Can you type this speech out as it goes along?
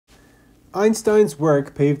Einstein's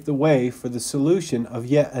work paved the way for the solution of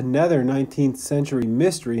yet another 19th century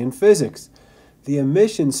mystery in physics, the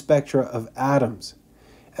emission spectra of atoms.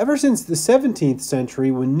 Ever since the 17th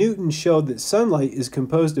century, when Newton showed that sunlight is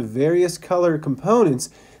composed of various color components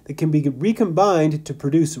that can be recombined to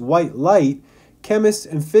produce white light, chemists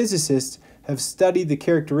and physicists have studied the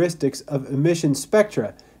characteristics of emission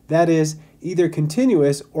spectra, that is, either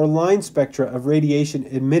continuous or line spectra of radiation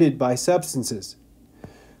emitted by substances.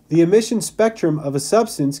 The emission spectrum of a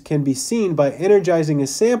substance can be seen by energizing a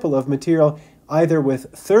sample of material either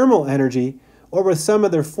with thermal energy or with some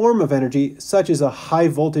other form of energy, such as a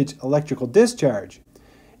high-voltage electrical discharge.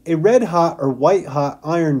 A red-hot or white-hot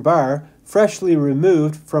iron bar, freshly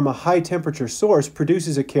removed from a high-temperature source,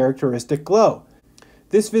 produces a characteristic glow.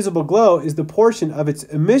 This visible glow is the portion of its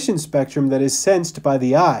emission spectrum that is sensed by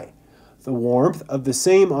the eye. The warmth of the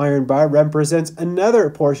same iron bar represents another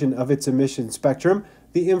portion of its emission spectrum,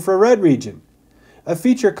 the infrared region. A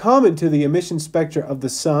feature common to the emission spectra of the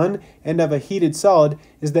sun and of a heated solid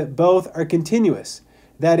is that both are continuous.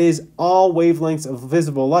 That is, all wavelengths of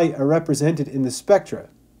visible light are represented in the spectra.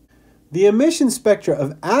 The emission spectra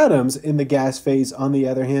of atoms in the gas phase, on the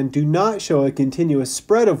other hand, do not show a continuous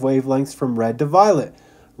spread of wavelengths from red to violet.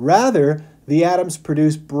 Rather, the atoms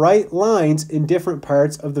produce bright lines in different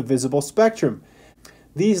parts of the visible spectrum.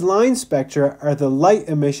 These line spectra are the light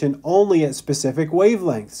emission only at specific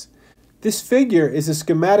wavelengths. This figure is a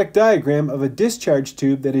schematic diagram of a discharge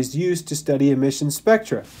tube that is used to study emission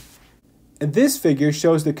spectra. And this figure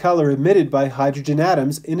shows the color emitted by hydrogen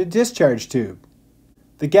atoms in a discharge tube.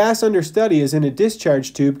 The gas under study is in a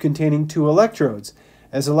discharge tube containing two electrodes.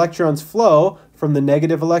 As electrons flow from the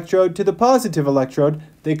negative electrode to the positive electrode,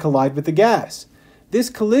 they collide with the gas. This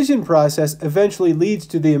collision process eventually leads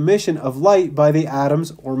to the emission of light by the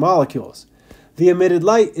atoms or molecules. The emitted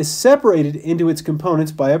light is separated into its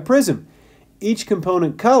components by a prism. Each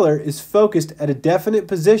component color is focused at a definite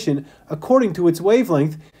position according to its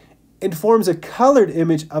wavelength and forms a colored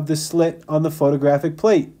image of the slit on the photographic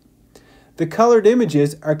plate. The colored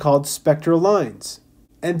images are called spectral lines,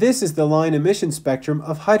 and this is the line emission spectrum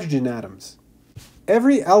of hydrogen atoms.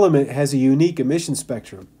 Every element has a unique emission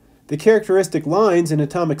spectrum. The characteristic lines in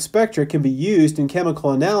atomic spectra can be used in chemical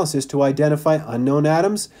analysis to identify unknown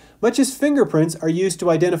atoms, much as fingerprints are used to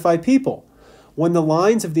identify people. When the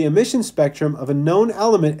lines of the emission spectrum of a known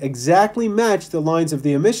element exactly match the lines of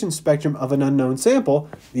the emission spectrum of an unknown sample,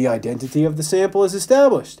 the identity of the sample is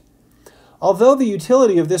established. Although the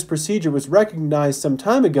utility of this procedure was recognized some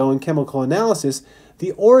time ago in chemical analysis,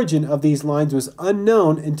 the origin of these lines was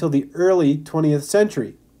unknown until the early 20th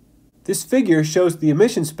century. This figure shows the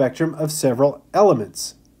emission spectrum of several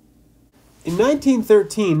elements. In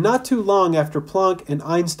 1913, not too long after Planck and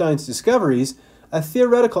Einstein's discoveries, a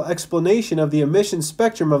theoretical explanation of the emission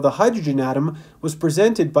spectrum of the hydrogen atom was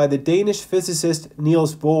presented by the Danish physicist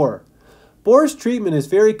Niels Bohr. Bohr's treatment is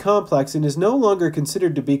very complex and is no longer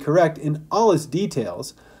considered to be correct in all its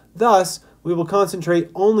details. Thus, we will concentrate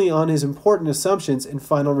only on his important assumptions and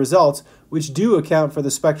final results, which do account for the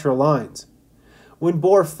spectral lines. When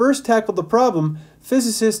Bohr first tackled the problem,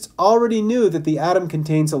 physicists already knew that the atom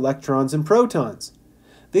contains electrons and protons.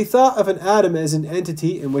 They thought of an atom as an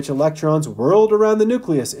entity in which electrons whirled around the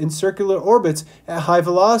nucleus in circular orbits at high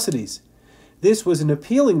velocities. This was an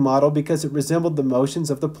appealing model because it resembled the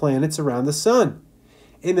motions of the planets around the sun.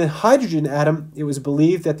 In the hydrogen atom, it was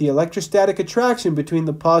believed that the electrostatic attraction between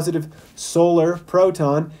the positive solar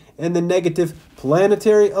proton and the negative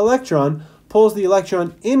planetary electron pulls the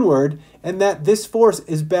electron inward, and that this force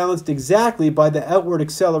is balanced exactly by the outward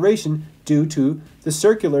acceleration due to the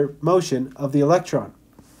circular motion of the electron.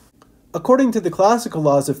 According to the classical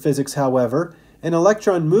laws of physics, however, an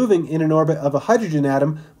electron moving in an orbit of a hydrogen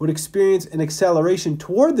atom would experience an acceleration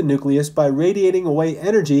toward the nucleus by radiating away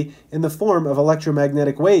energy in the form of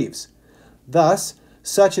electromagnetic waves. Thus,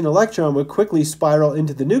 such an electron would quickly spiral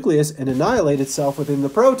into the nucleus and annihilate itself within the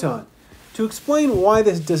proton. To explain why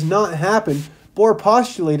this does not happen, Bohr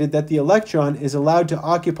postulated that the electron is allowed to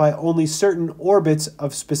occupy only certain orbits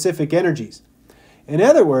of specific energies. In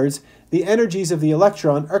other words, the energies of the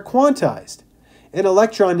electron are quantized. An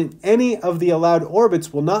electron in any of the allowed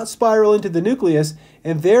orbits will not spiral into the nucleus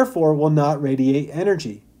and therefore will not radiate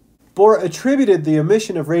energy. Bohr attributed the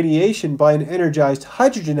emission of radiation by an energized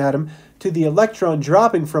hydrogen atom to the electron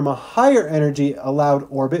dropping from a higher energy allowed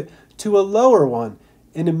orbit to a lower one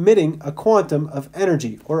and emitting a quantum of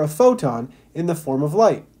energy, or a photon, in the form of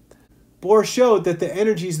light. Bohr showed that the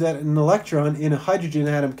energies that an electron in a hydrogen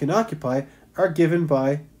atom can occupy are given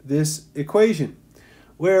by this equation,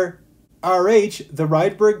 where RH, the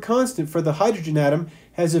Rydberg constant for the hydrogen atom,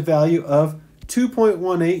 has a value of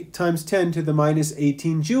 2.18 times 10 to the minus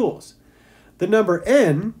 18 joules. The number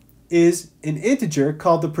n is an integer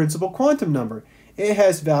called the principal quantum number. It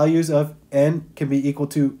has values of n can be equal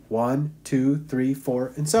to 1, 2, 3,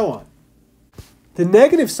 4, and so on. The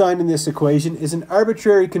negative sign in this equation is an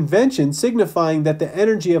arbitrary convention signifying that the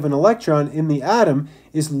energy of an electron in the atom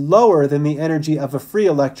is lower than the energy of a free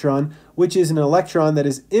electron, which is an electron that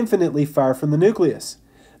is infinitely far from the nucleus.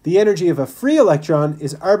 The energy of a free electron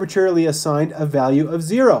is arbitrarily assigned a value of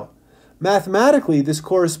 0. Mathematically, this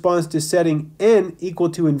corresponds to setting n equal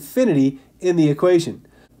to infinity in the equation,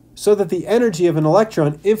 so that the energy of an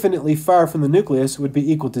electron infinitely far from the nucleus would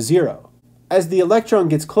be equal to 0. As the electron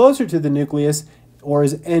gets closer to the nucleus, or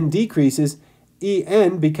as n decreases,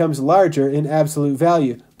 En becomes larger in absolute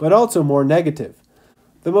value, but also more negative.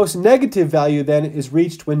 The most negative value then is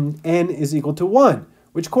reached when n is equal to 1,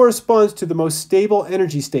 which corresponds to the most stable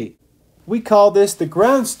energy state. We call this the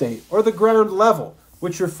ground state, or the ground level,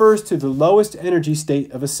 which refers to the lowest energy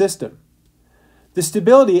state of a system. The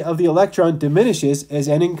stability of the electron diminishes as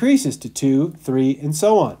n increases to 2, 3, and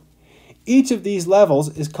so on. Each of these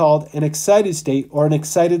levels is called an excited state or an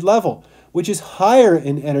excited level, which is higher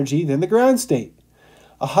in energy than the ground state.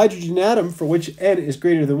 A hydrogen atom for which n is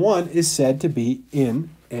greater than 1 is said to be in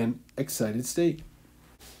an excited state.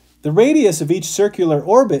 The radius of each circular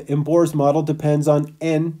orbit in Bohr's model depends on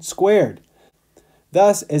n squared.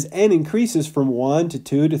 Thus, as n increases from 1 to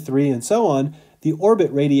 2 to 3 and so on, the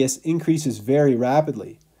orbit radius increases very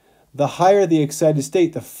rapidly. The higher the excited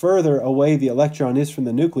state, the further away the electron is from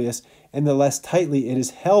the nucleus, and the less tightly it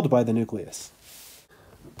is held by the nucleus.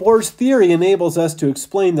 Bohr's theory enables us to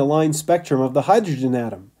explain the line spectrum of the hydrogen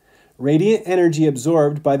atom. Radiant energy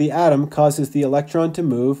absorbed by the atom causes the electron to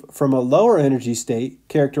move from a lower energy state,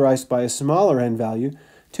 characterized by a smaller n value,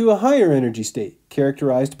 to a higher energy state,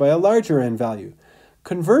 characterized by a larger n value.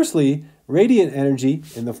 Conversely, radiant energy,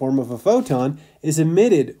 in the form of a photon, is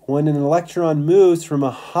emitted when an electron moves from a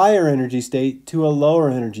higher energy state to a lower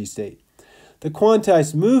energy state. The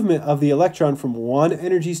quantized movement of the electron from one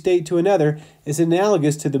energy state to another is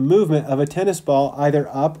analogous to the movement of a tennis ball either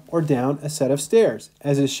up or down a set of stairs,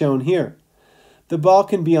 as is shown here. The ball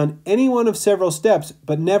can be on any one of several steps,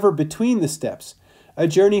 but never between the steps. A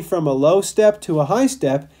journey from a low step to a high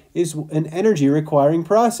step is an energy-requiring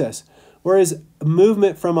process, whereas a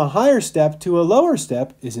movement from a higher step to a lower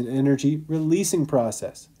step is an energy-releasing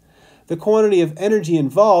process. The quantity of energy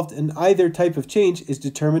involved in either type of change is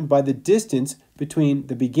determined by the distance between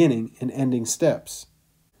the beginning and ending steps.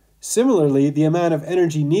 Similarly, the amount of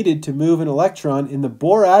energy needed to move an electron in the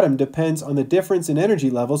Bohr atom depends on the difference in energy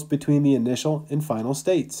levels between the initial and final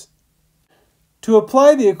states. To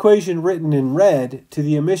apply the equation written in red to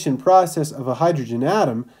the emission process of a hydrogen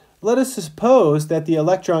atom, let us suppose that the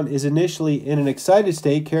electron is initially in an excited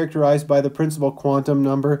state characterized by the principal quantum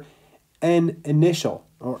number n initial,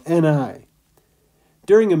 or Ni.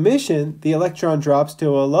 During emission, the electron drops to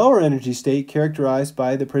a lower energy state characterized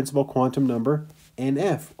by the principal quantum number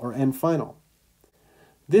Nf, or N final.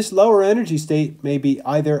 This lower energy state may be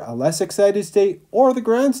either a less excited state or the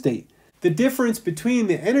ground state. The difference between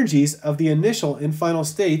the energies of the initial and final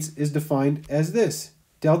states is defined as this.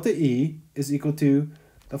 Delta E is equal to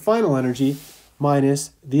the final energy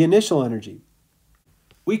minus the initial energy.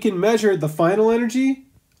 We can measure the final energy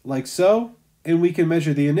like so, and we can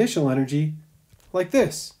measure the initial energy like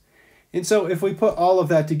this. And so if we put all of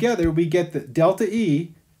that together, we get that delta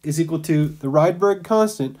E is equal to the Rydberg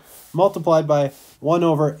constant multiplied by 1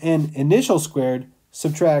 over n initial squared,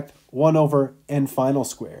 subtract 1 over n final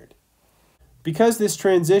squared. Because this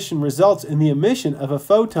transition results in the emission of a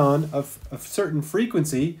photon of a certain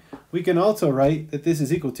frequency, we can also write that this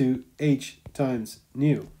is equal to h times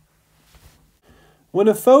nu. When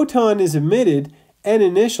a photon is emitted, n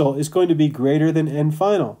initial is going to be greater than n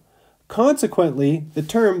final. Consequently, the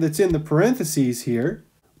term that's in the parentheses here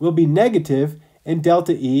will be negative, and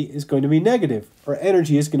delta E is going to be negative, or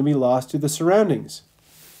energy is going to be lost to the surroundings.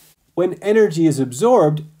 When energy is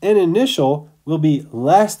absorbed, n initial will be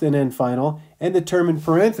less than n final, and the term in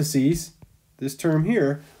parentheses, this term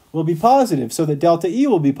here, will be positive, so that delta E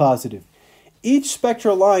will be positive. Each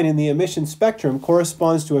spectral line in the emission spectrum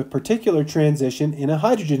corresponds to a particular transition in a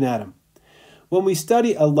hydrogen atom. When we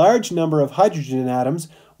study a large number of hydrogen atoms,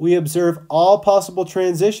 we observe all possible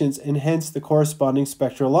transitions and hence the corresponding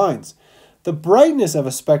spectral lines. The brightness of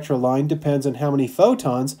a spectral line depends on how many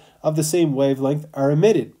photons of the same wavelength are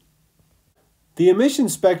emitted. The emission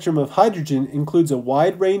spectrum of hydrogen includes a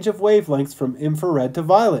wide range of wavelengths from infrared to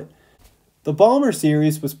violet. The Balmer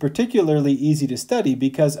series was particularly easy to study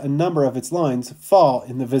because a number of its lines fall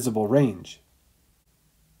in the visible range.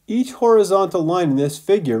 Each horizontal line in this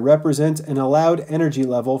figure represents an allowed energy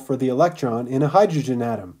level for the electron in a hydrogen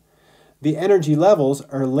atom. The energy levels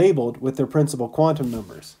are labeled with their principal quantum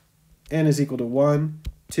numbers. N is equal to 1,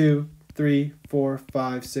 2, 3, 4,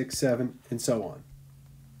 5, 6, 7, and so on.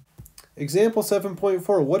 Example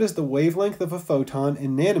 7.4. What is the wavelength of a photon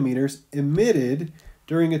in nanometers emitted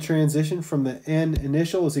during a transition from the n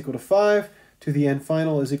initial is equal to 5 to the n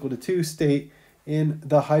final is equal to 2 state in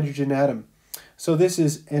the hydrogen atom? So this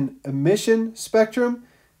is an emission spectrum.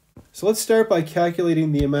 So let's start by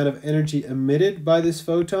calculating the amount of energy emitted by this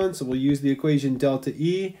photon. So we'll use the equation delta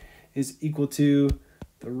E is equal to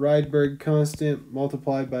the Rydberg constant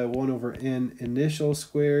multiplied by 1 over n initial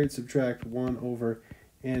squared, subtract 1 over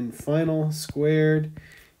n final squared,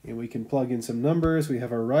 and we can plug in some numbers. We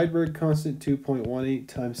have our Rydberg constant, 2.18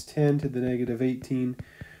 times 10 to the negative 18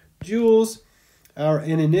 joules. Our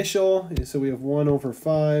n initial, so we have 1 over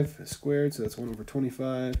 5 squared, so that's 1 over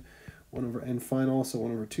 25. 1 over n final, so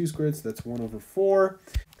 1 over 2 squared, so that's 1 over 4.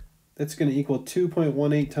 That's going to equal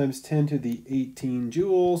 2.18 times 10 to the 18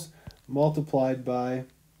 joules, multiplied by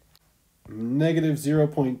negative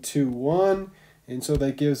 0.21. And so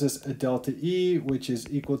that gives us a delta E, which is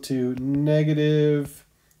equal to negative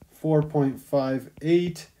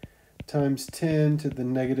 4.58 times 10 to the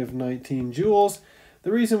negative 19 joules.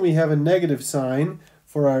 The reason we have a negative sign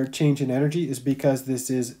for our change in energy is because this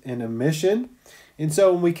is an emission. And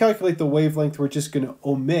so when we calculate the wavelength, we're just going to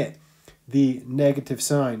omit the negative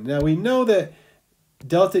sign. Now we know that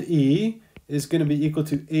delta E is going to be equal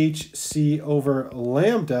to hc over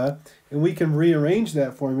lambda, and we can rearrange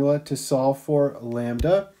that formula to solve for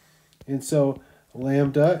lambda. And so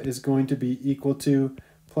lambda is going to be equal to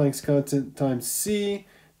Planck's constant times c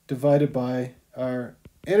divided by our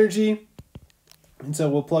energy. And so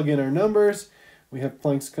we'll plug in our numbers. We have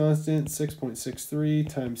Planck's constant, 6.63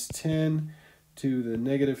 times 10 to the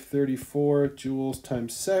negative 34 joules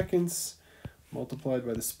times seconds, multiplied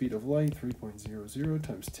by the speed of light, 3.00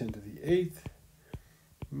 times 10 to the 8th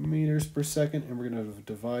meters per second, and we're going to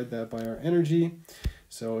divide that by our energy.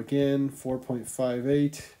 So again,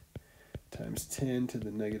 4.58 times 10 to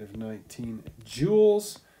the negative 19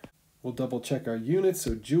 joules. We'll double check our units,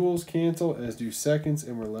 so joules cancel, as do seconds,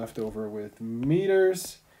 and we're left over with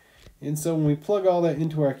meters. And so when we plug all that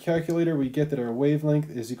into our calculator, we get that our wavelength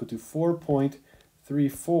is equal to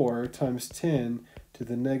 4.34 times 10 to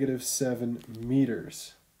the negative 7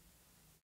 meters.